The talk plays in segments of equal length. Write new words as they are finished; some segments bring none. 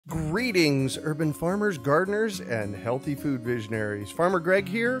Greetings, urban farmers, gardeners, and healthy food visionaries. Farmer Greg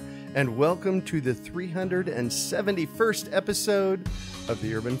here, and welcome to the 371st episode of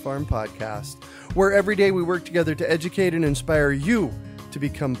the Urban Farm Podcast, where every day we work together to educate and inspire you to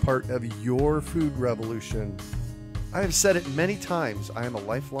become part of your food revolution. I have said it many times, I am a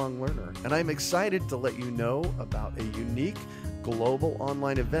lifelong learner, and I'm excited to let you know about a unique global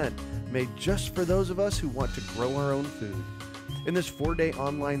online event made just for those of us who want to grow our own food. In this 4-day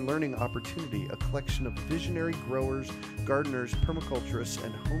online learning opportunity, a collection of visionary growers, gardeners, permaculturists,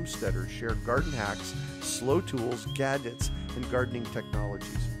 and homesteaders share garden hacks, slow tools, gadgets, and gardening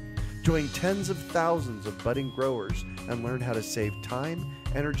technologies. Join tens of thousands of budding growers and learn how to save time,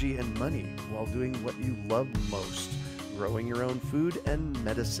 energy, and money while doing what you love most, growing your own food and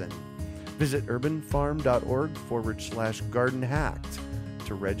medicine. Visit urbanfarm.org/gardenhacked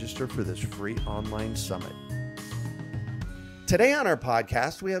to register for this free online summit. Today on our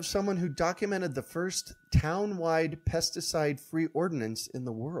podcast, we have someone who documented the first town-wide pesticide-free ordinance in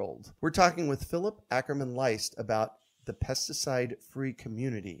the world. We're talking with Philip Ackerman-Leist about the pesticide-free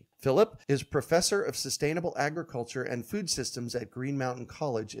community. Philip is professor of sustainable agriculture and food systems at Green Mountain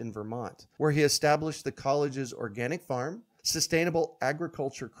College in Vermont, where he established the college's organic farm, sustainable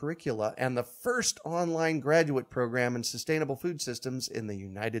agriculture curricula, and the first online graduate program in sustainable food systems in the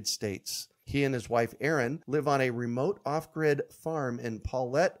United States. He and his wife, Erin, live on a remote off-grid farm in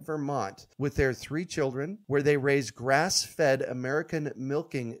Pawlet, Vermont, with their 3 children, where they raise grass-fed American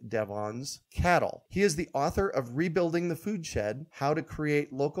Milking Devons cattle. He is the author of Rebuilding the Foodshed, How to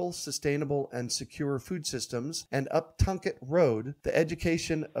Create Local, Sustainable, and Secure Food Systems, and Up Tunket Road, The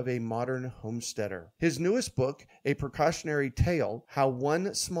Education of a Modern Homesteader. His newest book, A Precautionary Tale, How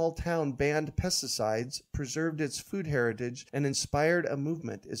One Small Town Banned Pesticides, Preserved Its Food Heritage, and Inspired a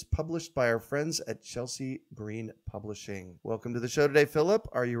Movement, is published by our friends at Chelse Green Publishing. Welcome to the show today, Philip.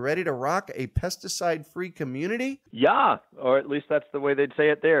 Are you ready to rock a pesticide-free community? Yeah, or at least that's the way they'd say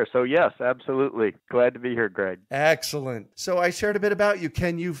it there. So yes, absolutely. Glad to be here, Greg. Excellent. So I shared a bit about you.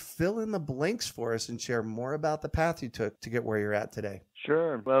 Can you fill in the blanks for us and share more about the path you took to get where you're at today?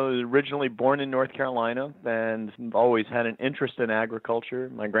 Sure. Well, I was originally born in North Carolina and always had an interest in agriculture.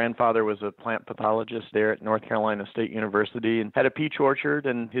 My grandfather was a plant pathologist there at North Carolina State University and had a peach orchard,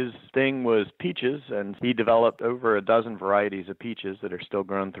 and his thing was peaches, and he developed over a dozen varieties of peaches that are still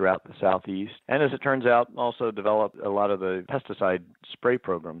grown throughout the Southeast. And as it turns out, also developed a lot of the pesticide spray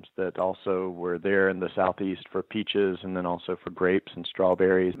programs that also were there in the Southeast for peaches and then also for grapes and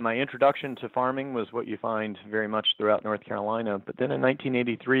strawberries. My introduction to farming was what you find very much throughout North Carolina, but then in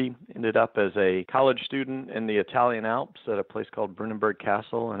 1983, ended up as a college student in the Italian Alps at a place called Brunenberg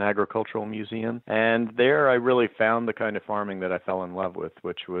Castle, an agricultural museum. And there I really found the kind of farming that I fell in love with,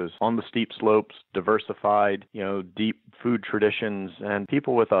 which was on the steep slopes, diversified, deep food traditions, and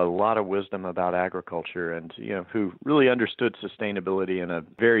people with a lot of wisdom about agriculture and, who really understood sustainability in a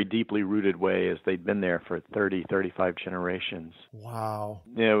very deeply rooted way as they'd been there for 30, 35 generations. Wow.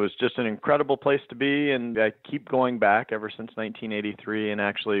 It was just an incredible place to be, and I keep going back ever since 1983 and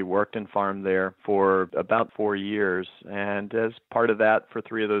actually worked and farmed there for about 4 years. And as part of that, for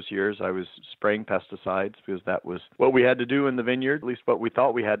 3 of those years, I was spraying pesticides because that was what we had to do in the vineyard, at least what we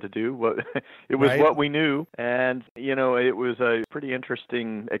thought we had to do. It was what we knew. And, it was a pretty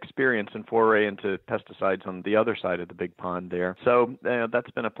interesting experience and foray into pesticides on the other side of the big pond there. So that's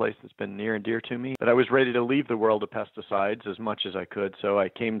been a place that's been near and dear to me. But I was ready to leave the world of pesticides as much as I could. So I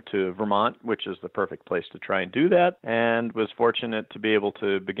came to Vermont, which is the perfect place to try and do that, and was fortunate to be able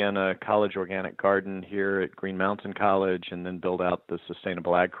to begin a college organic garden here at Green Mountain College and then build out the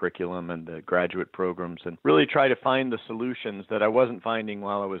sustainable ag curriculum and the graduate programs and really try to find the solutions that I wasn't finding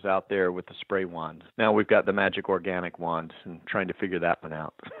while I was out there with the spray wand. Now we've got the magic organic wand and trying to figure that one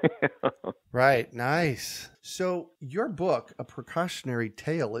out. Right. Nice. So your book, A Precautionary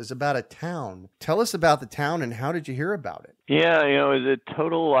Tale, is about a town. Tell us about the town and how did you hear about it? Yeah, it was a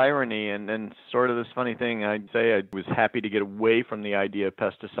total irony and sort of this funny thing. I'd say I was happy to get away from the idea of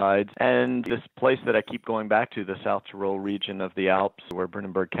pesticides. And this place that I keep going back to, the South Tyrol region of the Alps, where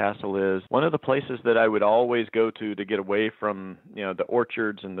Brunenberg Castle is, one of the places that I would always go to get away from, the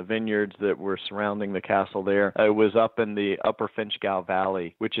orchards and the vineyards that were surrounding the castle there, was up in the upper Finchgau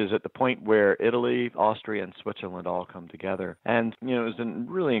Valley, which is at the point where Italy, Austria, and and Switzerland all come together. And, it was a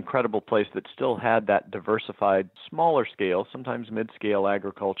really incredible place that still had that diversified, smaller scale, sometimes mid-scale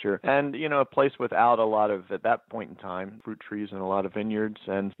agriculture, and, a place without a lot of, at that point in time, fruit trees and a lot of vineyards.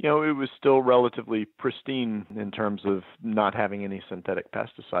 And, it was still relatively pristine in terms of not having any synthetic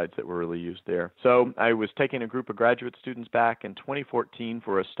pesticides that were really used there. So I was taking a group of graduate students back in 2014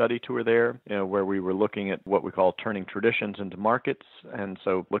 for a study tour there, where we were looking at what we call turning traditions into markets. And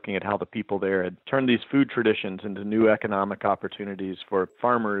so looking at how the people there had turned these food traditions into new economic opportunities for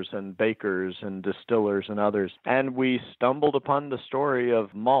farmers and bakers and distillers and others. And we stumbled upon the story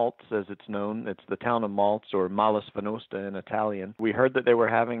of Malts, as it's known. It's the town of Malts, or Malus Venosta in Italian. We heard that they were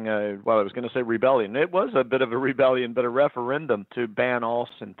having I was going to say rebellion. It was a bit of a rebellion, but a referendum to ban all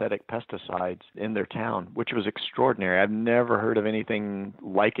synthetic pesticides in their town, which was extraordinary. I've never heard of anything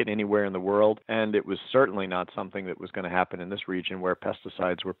like it anywhere in the world, and it was certainly not something that was going to happen in this region where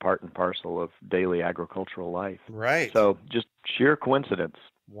pesticides were part and parcel of daily agricultural life. Right. So just sheer coincidence.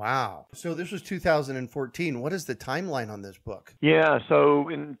 Wow. So this was 2014. What is the timeline on this book? Yeah, so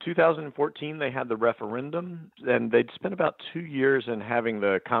in 2014, they had the referendum, and they'd spent about 2 years in having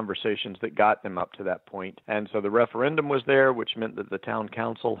the conversations that got them up to that point. And so the referendum was there, which meant that the town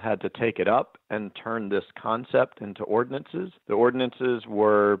council had to take it up and turn this concept into ordinances. The ordinances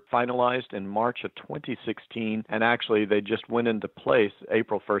were finalized in March of 2016, and actually they just went into place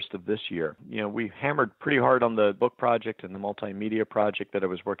April 1st of this year. We hammered pretty hard on the book project and the multimedia project that I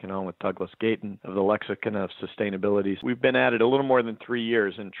was working on with Douglas Gayton of the Lexicon of Sustainability. We've been at it a little more than 3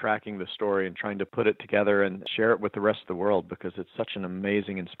 years in tracking the story and trying to put it together and share it with the rest of the world, because it's such an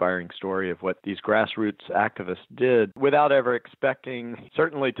amazing, inspiring story of what these grassroots activists did without ever expecting,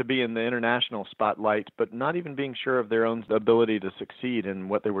 certainly to be in the international spotlight, but not even being sure of their own ability to succeed in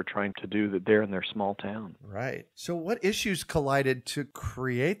what they were trying to do there in their small town. Right. So what issues collided to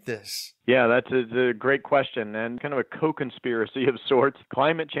create this? Yeah, that's a great question, and kind of a co-conspiracy of sorts.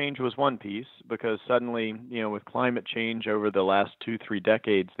 Climate change was one piece, because suddenly, with climate change over the last 2-3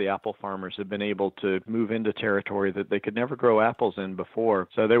 decades, the apple farmers have been able to move into territory that they could never grow apples in before.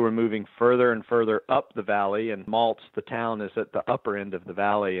 So they were moving further and further up the valley, and Malts, the town, is at the upper end of the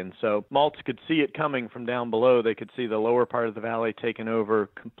valley. And so Malts could see it coming from down below. They could see the lower part of the valley taken over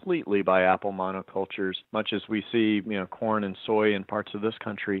completely by apple monocultures, much as we see, corn and soy in parts of this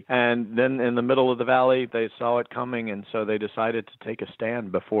country. And then in the middle of the valley, they saw it coming, and so they decided to take a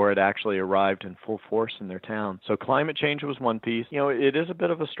stand before it actually arrived in full force in their town. So climate change was one piece. It is a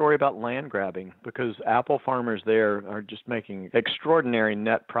bit of a story about land grabbing, because apple farmers there are just making extraordinary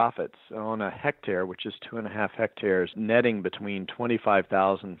net profits on a hectare, which is 2.5 hectares, netting between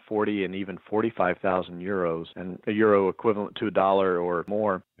 25,000, 40, and even 45,000 euros, and a euro equivalent to $1 or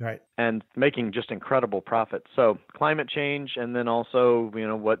more. Right. And making just incredible profits. So climate change, and then also,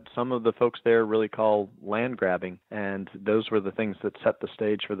 what some of the folks there really call land grabbing. And those were the things that set the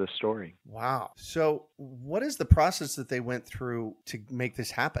stage for this story. Wow. So what is the process that they went through to make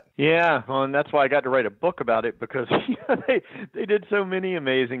this happen? Yeah, well, and that's why I got to write a book about it, because they did so many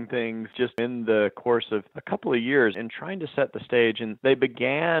amazing things just in the course of a couple of years in trying to set the stage. And they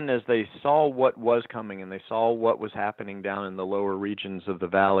began as they saw what was coming, and they saw what was happening down in the lower regions of the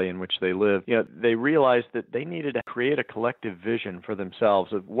valley in which they live. They realized that they needed to create a collective vision for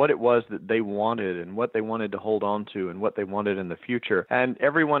themselves of what it was that they wanted and what they wanted to hold on to and what they wanted in the future. And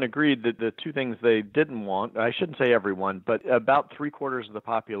everyone agreed that the two things they didn't want, I shouldn't say everyone, but about 3/4 of the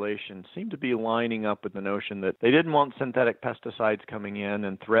population seemed to be lining up with the notion that they didn't want synthetic pesticides coming in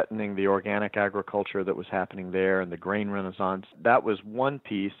and threatening the organic agriculture that was happening there and the grain renaissance. That was one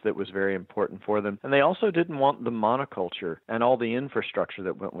piece that was very important for them. And they also didn't want the monoculture and all the infrastructure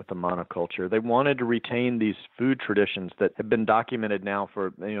that went with the monoculture. They wanted to retain these food traditions that have been documented now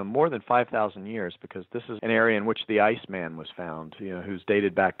for more than 5,000 years, because this is an area in which the Iceman was found, who's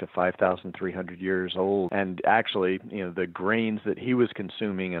dated back to 5,300 years old. And actually, the grains that he was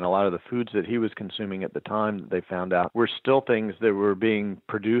consuming and a lot of the foods that he was consuming at the time that they found out were still things that were being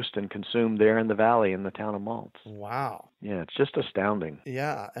produced and consumed there in the valley in the town of Malts. Wow. Yeah, it's just astounding.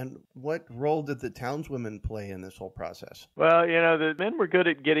 Yeah. And what role did the townswomen play in this whole process? Well, the men were good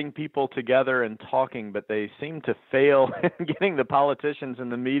at getting people together and talking, but they seemed to fail in getting the politicians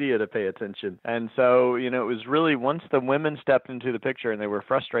and the media to pay attention. And so, it was really once the women stepped into the picture, and they were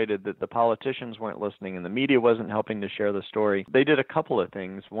frustrated that the politicians weren't listening and the media wasn't helping to share the story. They did a couple of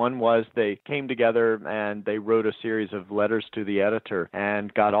things. One was they came together and they wrote a series of letters to the editor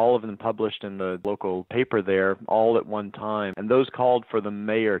and got all of them published in the local paper there all at one time. And those called for the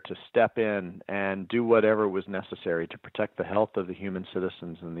mayor to step in and do whatever was necessary to protect the health of the human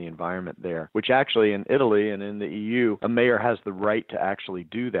citizens and the environment there, which actually in Italy and in the EU, a mayor has the right to actually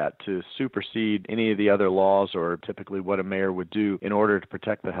do that, to supersede any of the other laws or typically what a mayor would do in order to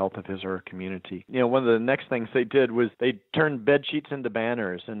protect the health of his or her community. One of the next things they did was they turned bed sheets into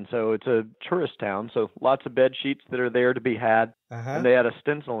banners. And so it's a tourist town, so lots of bed sheets that are there to be had. And they had a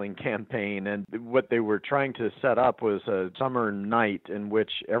stenciling campaign, and what they were trying to set up was a summer night in which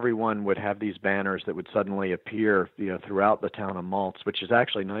everyone would have these banners that would suddenly appear, throughout the town of Maltz, which is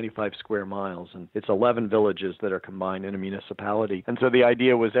actually 95 square miles, and it's 11 villages that are combined in a municipality. And so the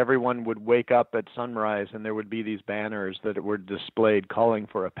idea was everyone would wake up at sunrise, and there would be these banners that were displayed calling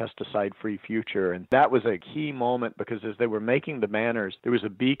for a pesticide-free future. And that was a key moment because as they were making the banners, there was a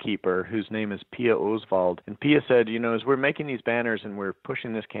beekeeper whose name is Pia Oswald, and Pia said, as we're making these banners and we're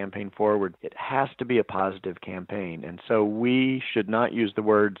pushing this campaign forward, it has to be a positive campaign. And so we should not use the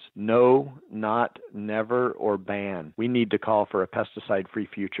words no, not, never, or ban. We need to call for a pesticide-free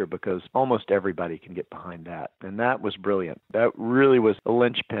future because almost everybody can get behind that. And that was brilliant. That really was a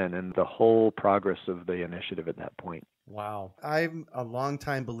linchpin in the whole progress of the initiative at that point. Wow. I'm a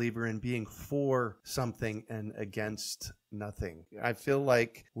longtime believer in being for something and against nothing. I feel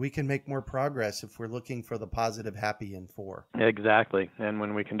like we can make more progress if we're looking for the positive, happy, and for. Exactly. And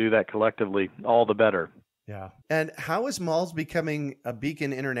when we can do that collectively, all the better. Yeah. And how is Malls becoming a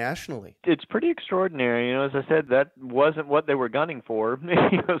beacon internationally? It's pretty extraordinary. As I said, that wasn't what they were gunning for,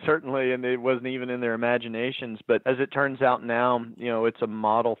 certainly, and it wasn't even in their imaginations. But as it turns out now, it's a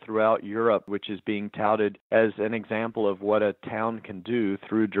model throughout Europe, which is being touted as an example of what a town can do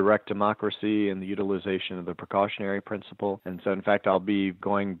through direct democracy and the utilization of the precautionary principle. And so, in fact, I'll be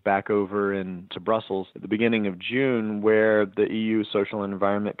going back over to Brussels at the beginning of June, where the EU Social and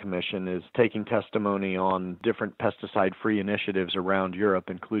Environment Commission is taking testimony on different pesticide-free initiatives around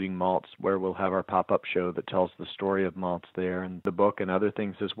Europe, including Maltz, where we'll have our pop-up show that tells the story of Maltz there and the book and other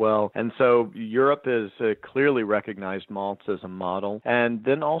things as well. And so Europe has clearly recognized Maltz as a model. And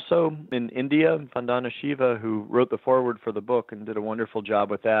then also in India, Vandana Shiva, who wrote the foreword for the book and did a wonderful job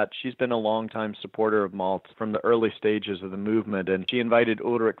with that, she's been a longtime supporter of Maltz from the early stages of the movement. And she invited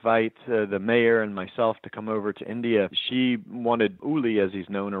Ulrich Veit, the mayor, and myself to come over to India. She wanted Uli, as he's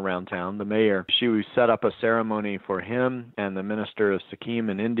known around town, the mayor. She set up a ceremony for him and the minister of Sikkim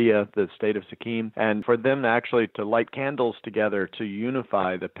in India, the state of Sikkim, and for them actually to light candles together to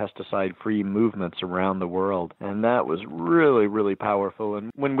unify the pesticide-free movements around the world. And that was really, really powerful.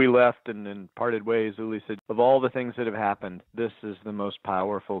 And when we left and parted ways, Uli said, of all the things that have happened, this is the most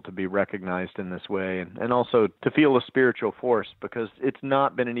powerful to be recognized in this way, and also to feel a spiritual force, because it's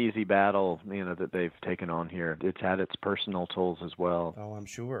not been an easy battle, that they've taken on here. It's had its personal tolls as well. Oh, I'm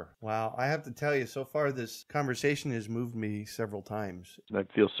sure. Wow. I have to tell you, so far this conversation has moved me several times. I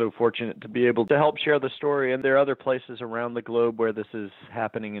feel so fortunate to be able to help share the story, and there are other places around the globe where this is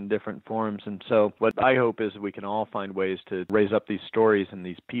happening in different forms. And so what I hope is we can all find ways to raise up these stories and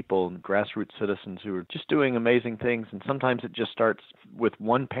these people and grassroots citizens who are just doing amazing things. And sometimes it just starts with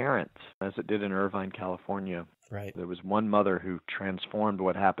one parent, as it did in Irvine, California. Right. There was one mother who transformed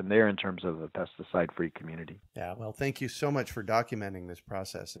what happened there in terms of a pesticide-free community. Yeah, well, thank you so much for documenting this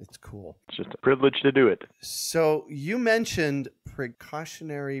process. It's cool. It's just a privilege to do it. So you mentioned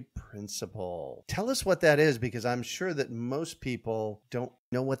precautionary principle. Tell us what that is, because I'm sure that most people don't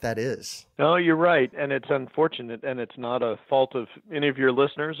know what that is. No, you're right. And it's unfortunate, and it's not a fault of any of your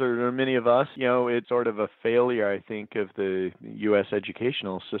listeners or many of us. It's sort of a failure, I think, of the U.S.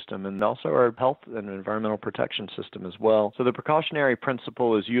 educational system and also our health and environmental protection system as well. So the precautionary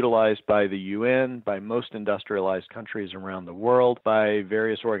principle is utilized by the UN, by most industrialized countries around the world, by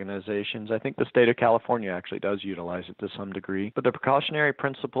various organizations. I think the state of California actually does utilize it to some degree. But the precautionary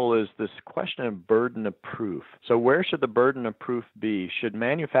principle is this question of burden of proof. So where should the burden of proof be? Should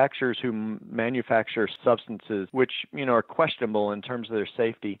manufacturers who manufacture substances which, are questionable in terms of their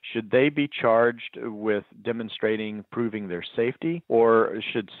safety, should they be charged with demonstrating, proving their safety? Or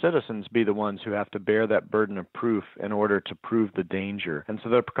should citizens be the ones who have to bear that burden of proof in order to prove the danger? And so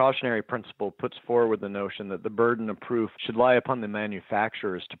the precautionary principle puts forward the notion that the burden of proof should lie upon the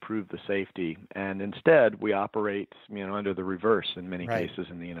manufacturers to prove the safety. And instead, we operate, under the reverse in many cases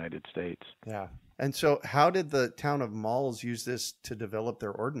in the United States. Yeah. And so how did the town of Malls use this to develop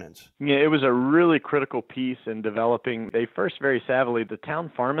their ordinance? Yeah, it was a really critical piece in developing. They first, very savvily, the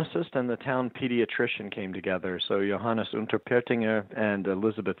town pharmacist and the town pediatrician came together. So Johannes Unterpertinger and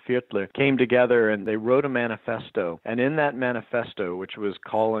Elizabeth Viertler came together and they wrote a manifesto. And in that manifesto, which was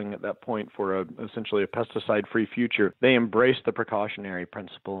calling at that point for essentially a pesticide-free future, they embraced the precautionary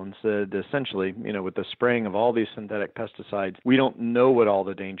principle and said, essentially, with the spraying of all these synthetic pesticides, we don't know what all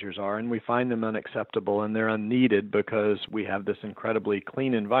the dangers are, and we find them unacceptable, and they're unneeded because we have this incredibly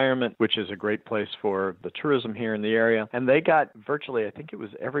clean environment, which is a great place for the tourism here in the area. And they got virtually, I think it was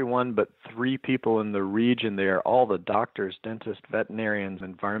everyone but 3 people in the region there, all the doctors, dentists, veterinarians,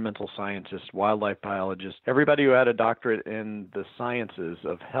 environmental scientists, wildlife biologists, everybody who had a doctorate in the sciences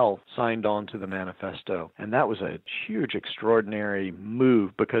of health signed on to the manifesto. And that was a huge, extraordinary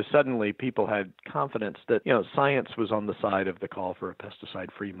move because suddenly people had confidence that, science was on the side of the call for a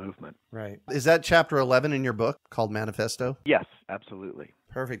pesticide-free movement. Right. Is that chapter 11 in your book called Manifesto? Yes, absolutely.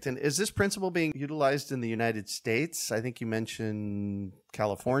 Perfect. And is this principle being utilized in the United States? I think you mentioned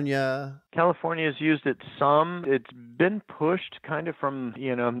California. California has used it some. It's been pushed kind of from,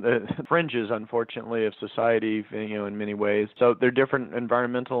 the fringes, unfortunately, of society, in many ways. So there are different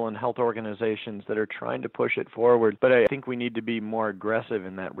environmental and health organizations that are trying to push it forward. But I think we need to be more aggressive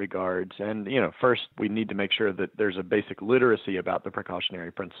in that regards. And, first, we need to make sure that there's a basic literacy about the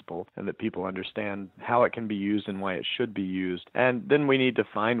precautionary principle and that people understand how it can be used and why it should be used. And then we need to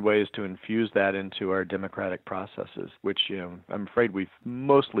find ways to infuse that into our democratic processes, which, I'm afraid we've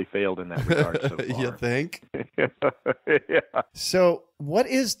mostly failed in that regard so far. You think? Yeah. So what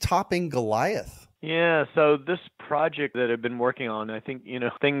is topping Goliath? Yeah, so this project that I've been working on, I think,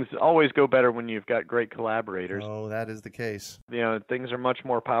 things always go better when you've got great collaborators. Oh, that is the case. Things are much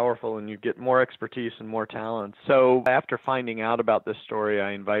more powerful and you get more expertise and more talent. So after finding out about this story,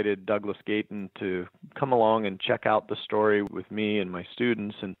 I invited Douglas Gayton to come along and check out the story with me and my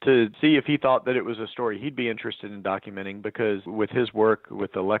students and to see if he thought that it was a story he'd be interested in documenting because with his work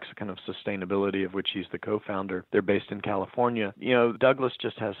with the Lexicon of Sustainability, of which he's the co-founder, they're based in California. Douglas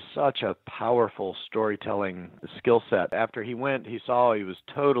just has such a powerful storytelling skill set. After he went, he saw he was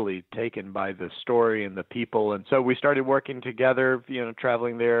totally taken by the story and the people. And so we started working together,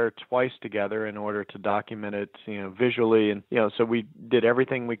 traveling there twice together in order to document it, visually. And, so we did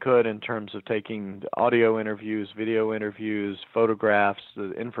everything we could in terms of taking audio interviews, video interviews, photographs,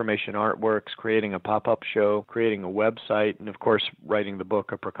 the information artworks, creating a pop-up show, creating a website, and of course, writing the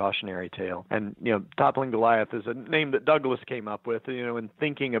book, A Precautionary Tale. And, Toppling Goliath is a name that Douglas came up with, and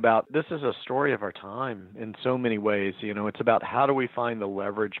thinking about this is a story of our time in so many ways. It's about how do we find the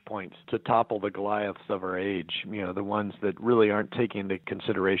leverage points to topple the Goliaths of our age, the ones that really aren't taking into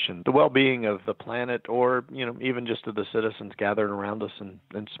consideration the well-being of the planet or, even just of the citizens gathered around us in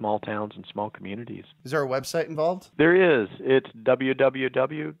small towns and small communities. Is there a website involved? There is. It's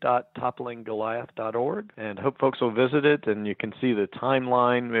www.topplinggoliath.org, and hope folks will visit it and you can see the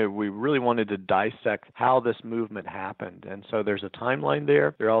timeline. We really wanted to dissect how this movement happened, and so there's a timeline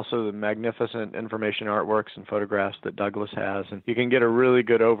there. There are also the magnificent information artworks and photographs that Douglas has, and you can get a really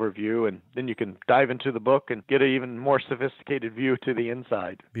good overview, and then you can dive into the book and get an even more sophisticated view to the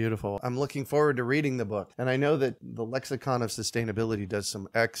inside. Beautiful. I'm looking forward to reading the book, and I know that the Lexicon of Sustainability does some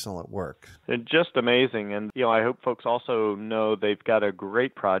excellent work. It's just amazing, and I hope folks also know they've got a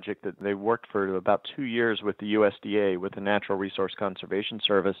great project that they worked for about 2 years with the USDA, with the Natural Resource Conservation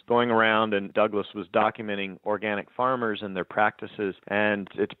Service, going around, and Douglas was documenting organic farmers and their practices, and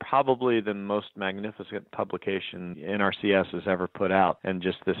it's probably the most magnificent publication NRCS has ever put out, and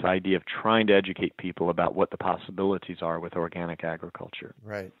just this idea of trying to educate people about what the possibilities are with organic agriculture.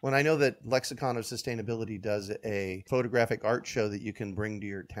 Right. Well, I know that Lexicon of Sustainability does a photographic art show that you can bring to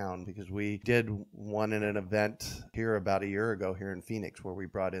your town, because we did one in an event here about a year ago here in Phoenix where we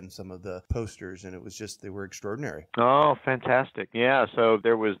brought in some of the posters, and they were extraordinary. Oh, fantastic. Yeah, so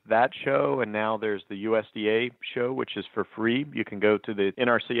there was that show, and now there's the USDA show, which is for free. You can go to the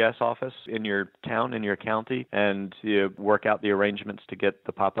NRCS office in your town, in your county, and work out the arrangements to get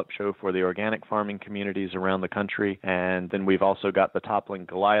the pop-up show for the organic farming communities around the country. And then we've also got the Toppling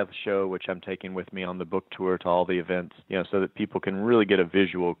Goliath show, which I'm taking with me on the book tour to all the events, so that people can really get a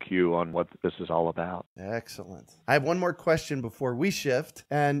visual cue on what this is all about. Excellent. I have one more question before we shift,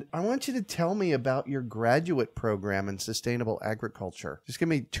 and I want you to tell me about your graduate program in sustainable agriculture. Just give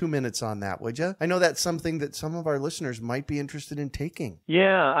me 2 minutes on that, would you? I know that's something that some of our listeners might be interested in taking.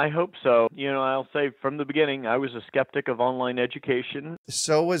 Yeah, I hope so. I'll say from the beginning, beginning, I was a skeptic of online education.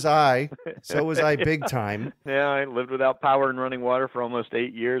 So was I. So was I big time. Yeah, I lived without power and running water for almost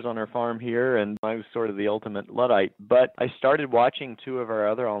 8 years on our farm here, and I was sort of the ultimate Luddite. But I started watching 2 of our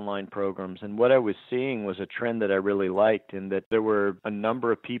other online programs, and what I was seeing was a trend that I really liked, in that there were a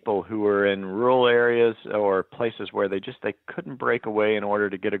number of people who were in rural areas or places where they couldn't break away in order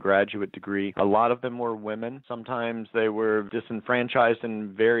to get a graduate degree. A lot of them were women. Sometimes they were disenfranchised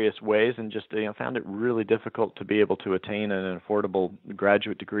in various ways and just found it really difficult to be able to attain an affordable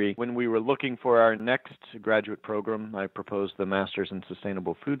graduate degree. When we were looking for our next graduate program, I proposed the Master's in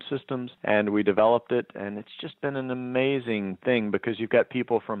Sustainable Food Systems, and we developed it, and it's just been an amazing thing because you've got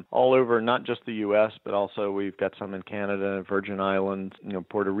people from all over, not just the U.S., but also we've got some in Canada, Virgin Islands,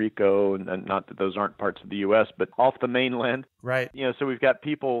 Puerto Rico, and not that those aren't parts of the U.S., but off the mainland. Right. So we've got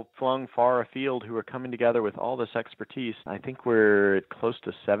people flung far afield who are coming together with all this expertise. I think we're at close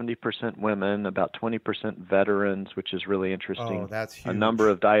to 70% women, about 20% veterans, which is really interesting. Oh, that's huge. A number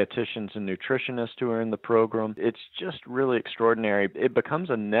of dietitians and nutritionists who are in the program. It's just really extraordinary. It becomes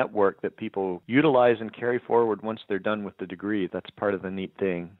a network that people utilize and carry forward once they're done with the degree. That's part of the neat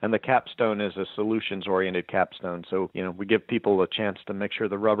thing. And the capstone is a solutions-oriented capstone. So, we give people a chance to make sure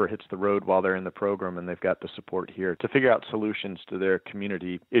the rubber hits the road while they're in the program, and they've got the support here to figure out solutions to their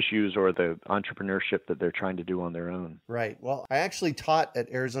community issues or the entrepreneurship that they're trying to do on their own. Right. Well, I actually taught at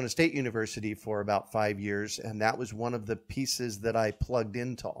Arizona State University for about 5 years, and that was one of the pieces that I plugged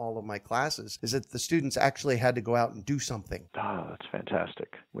into all of my classes, is that the students actually had to go out and do something. Oh, that's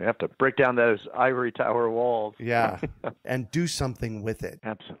fantastic. We have to break down those ivory tower walls. Yeah, and do something with it.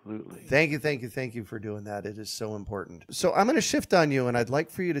 Absolutely. Thank you for doing that. It is so important. So I'm going to shift on you, and I'd like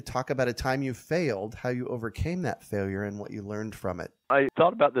for you to talk about a time you failed, how you overcame that failure, and what you learned from it. I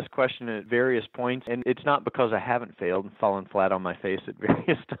thought about this question at various points, and it's not because I haven't failed and fallen flat on my face at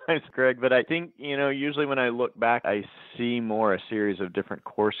various times, Greg, but I think, usually when I look back, I see more a series of different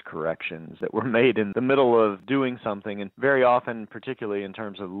course corrections that were made in the middle of doing something, and very often, particularly in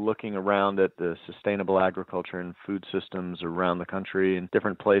terms of looking around at the sustainable agriculture and food systems around the country and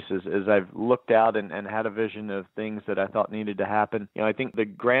different places, as I've looked out and had a vision of things that I thought needed to happen. I think the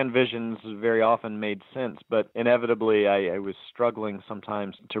grand visions very often made sense, but inevitably I was struggling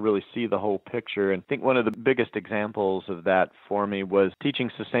sometimes to really see the whole picture. And I think one of the biggest examples of that for me was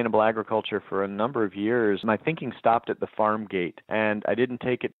teaching sustainable agriculture for a number of years. My thinking stopped at the farm gate, and I didn't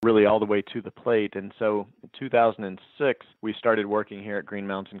take it really all the way to the plate. And so in 2006, we started working here at Green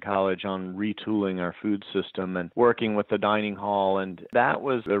Mountain College on retooling our food system and working with the dining hall. And that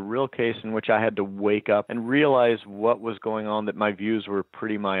was a real case in which I had to wake up and realize what was going on, that my views were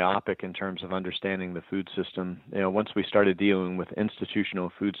pretty myopic in terms of understanding the food system. Once we started dealing with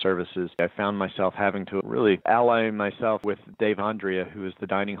institutional food services, I found myself having to really ally myself with Dave Andrea, who is the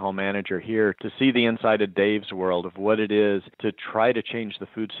dining hall manager here, to see the inside of Dave's world of what it is to try to change the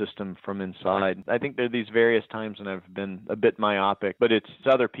food system from inside. I think there are these various times when I've been a bit myopic, but it's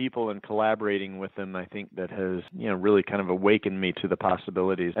other people and collaborating with them, I think, that has, really kind of awakened me to the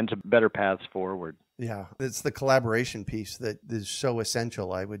possibilities and to better paths forward. Yeah, it's the collaboration piece that is so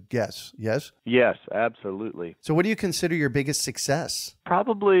essential, I would guess. Yes? Yes, absolutely. So what do you consider your biggest success?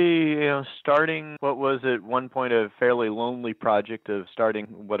 Probably, starting what was at one point a fairly lonely project of starting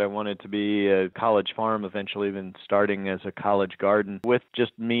what I wanted to be a college farm, eventually even starting as a college garden with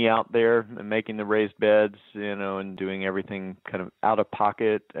just me out there and making the raised beds, and doing everything kind of out of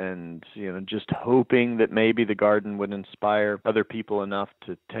pocket and, just hoping that maybe the garden would inspire other people enough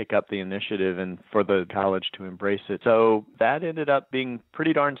to take up the initiative and for the college to embrace it. So that ended up being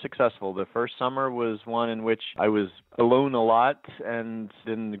pretty darn successful. The first summer was one in which I was alone a lot, and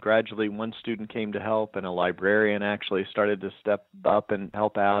then gradually one student came to help, and a librarian actually started to step up and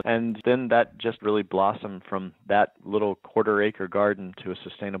help out. And then that just really blossomed from that little quarter-acre garden to a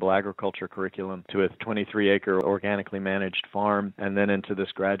sustainable agriculture curriculum to a 23-acre organically managed farm, and then into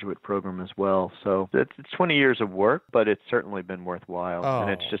this graduate program as well. So it's 20 years of work, but it's certainly been worthwhile. Oh.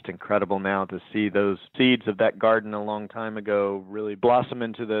 And it's just incredible now to see those seeds of that garden a long time ago really blossom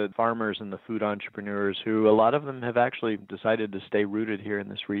into the farmers and the food entrepreneurs who, a lot of them have actually decided to stay rooted here in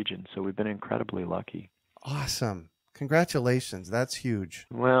this region. So we've been incredibly lucky. Awesome. Congratulations. That's huge.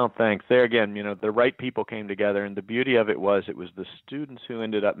 Well, thanks. There again, the right people came together, and the beauty of it was the students who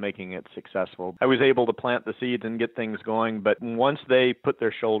ended up making it successful. I was able to plant the seeds and get things going, but once they put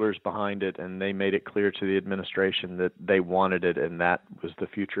their shoulders behind it and they made it clear to the administration that they wanted it and that was the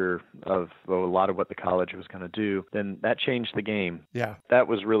future of a lot of what the college was going to do, then that changed the game. Yeah. That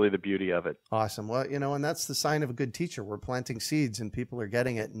was really the beauty of it. Awesome. Well, and that's the sign of a good teacher. We're planting seeds and people are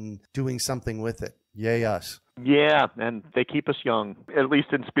getting it and doing something with it. Yay us. Yeah, and they keep us young, at least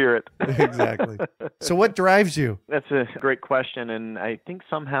in spirit. Exactly. So what drives you? That's a great question, and I think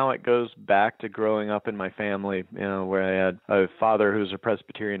somehow it goes back to growing up in my family, where I had a father who's a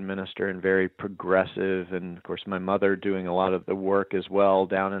Presbyterian minister and very progressive, and of course my mother doing a lot of the work as well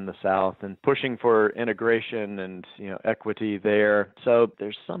down in the South and pushing for integration and equity there. So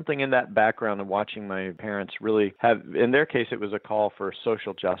there's something in that background of watching my parents really have, in their case, it was a call for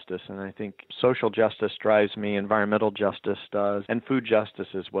social justice, and I think social justice drives me, environmental justice does, and food justice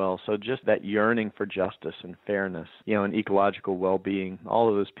as well. So just that yearning for justice and fairness, and ecological well-being, all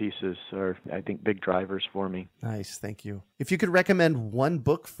of those pieces are, I think, big drivers for me. Nice, thank you. If you could recommend one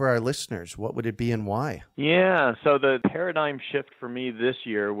book for our listeners, what would it be and why? Yeah, so the paradigm shift for me this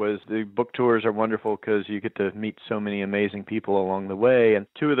year was the book tours are wonderful because you get to meet so many amazing people along the way. And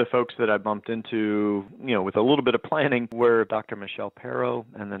two of the folks that I bumped into, with a little bit of planning were Dr. Michelle Perro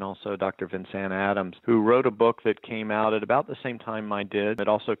and then also Dr. Vincent Adams, who wrote a book that came out at about the same time mine did. It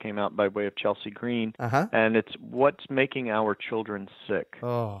also came out by way of Chelse Green, and it's What's Making Our Children Sick.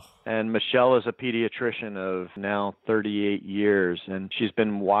 Oh. And Michelle is a pediatrician of now 38 years, and she's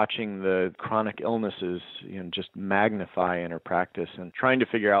been watching the chronic illnesses just magnify in her practice and trying to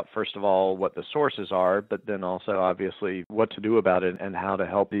figure out, first of all, what the sources are, but then also, obviously, what to do about it and how to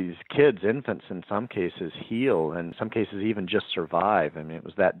help these kids, infants in some cases, heal, and in some cases even just survive. I mean, it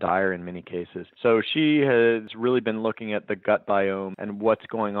was that dire in many cases. So she has really been looking at the gut biome and what's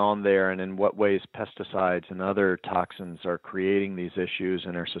going on there and in what ways pesticides and other toxins are creating these issues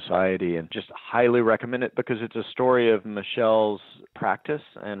in our society, and just highly recommend it because it's a story of Michelle's practice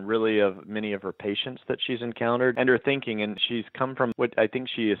and really of many of her patients that she's encountered and her thinking. And she's come from what I think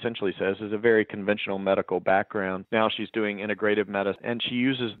she essentially says is a very conventional medical background. Now she's doing integrative medicine, and she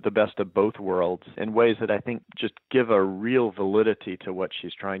uses the best of both worlds in ways that I think just give a real validity to what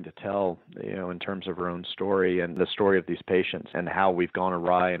she's trying to tell, in terms of her own story and the story of these patients and how we've gone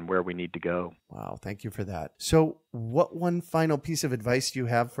awry and where we need to go. Wow, thank you for that. So what one final piece of advice do you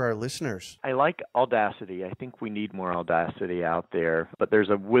have for our listeners? I like audacity. I think we need more audacity out there, but there's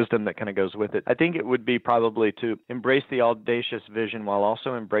a wisdom that kind of goes with it. I think it would be probably to embrace the audacious vision while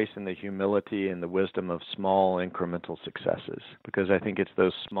also embracing the humility and the wisdom of small incremental successes, because I think it's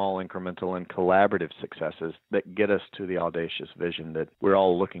those small incremental and collaborative successes that get us to the audacious vision that we're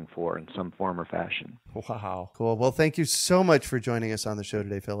all looking for in some form or fashion. Wow. Cool. Well, thank you so much for joining us on the show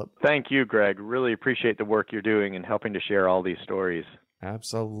today, Philip. Thank you, Greg. Really appreciate the work you're doing and helping to share all these stories.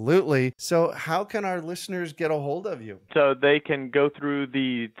 Absolutely. So how can our listeners get a hold of you? So they can go through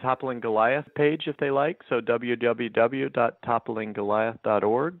the Toppling Goliath page if they like, so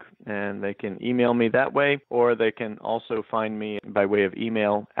www.topplinggoliath.org, and they can email me that way, or they can also find me by way of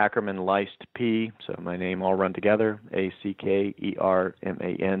email, Ackerman-Leist P, so my name all run together,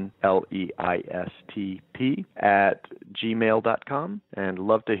 ACKERMANLEISTP @gmail.com, and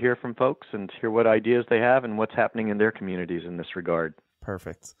love to hear from folks and hear what ideas they have and what's happening in their communities in this regard.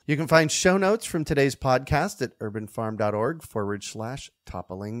 Perfect. You can find show notes from today's podcast at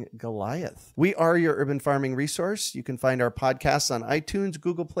urbanfarm.org/toppling Goliath. We are your urban farming resource. You can find our podcasts on iTunes,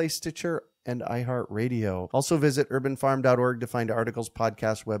 Google Play, Stitcher, and iHeartRadio. Also visit urbanfarm.org to find articles,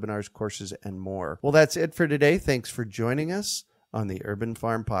 podcasts, webinars, courses, and more. Well, that's it for today. Thanks for joining us on the Urban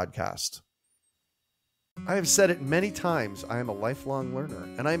Farm Podcast. I have said it many times, I am a lifelong learner,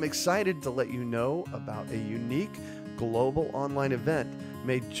 and I'm excited to let you know about a unique global online event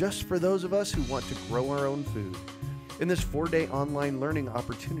made just for those of us who want to grow our own food. In this 4-day online learning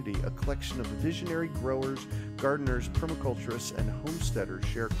opportunity, a collection of visionary growers, gardeners, permaculturists, and homesteaders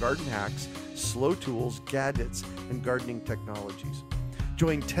share garden hacks, slow tools, gadgets, and gardening technologies.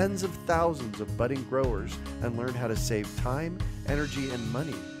 Join tens of thousands of budding growers and learn how to save time, energy, and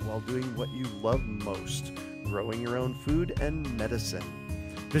money while doing what you love most, growing your own food and medicine.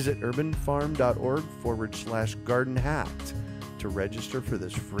 Visit urbanfarm.org/garden hacked to register for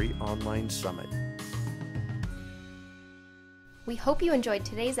this free online summit. We hope you enjoyed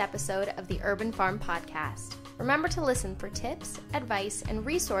today's episode of the Urban Farm Podcast. Remember to listen for tips, advice, and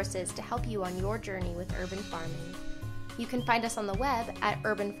resources to help you on your journey with urban farming. You can find us on the web at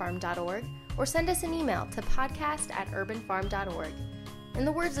urbanfarm.org or send us an email to podcast@urbanfarm.org. In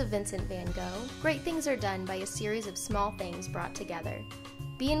the words of Vincent van Gogh, great things are done by a series of small things brought together.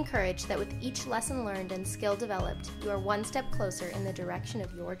 Be encouraged that with each lesson learned and skill developed, you are one step closer in the direction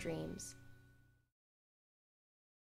of your dreams.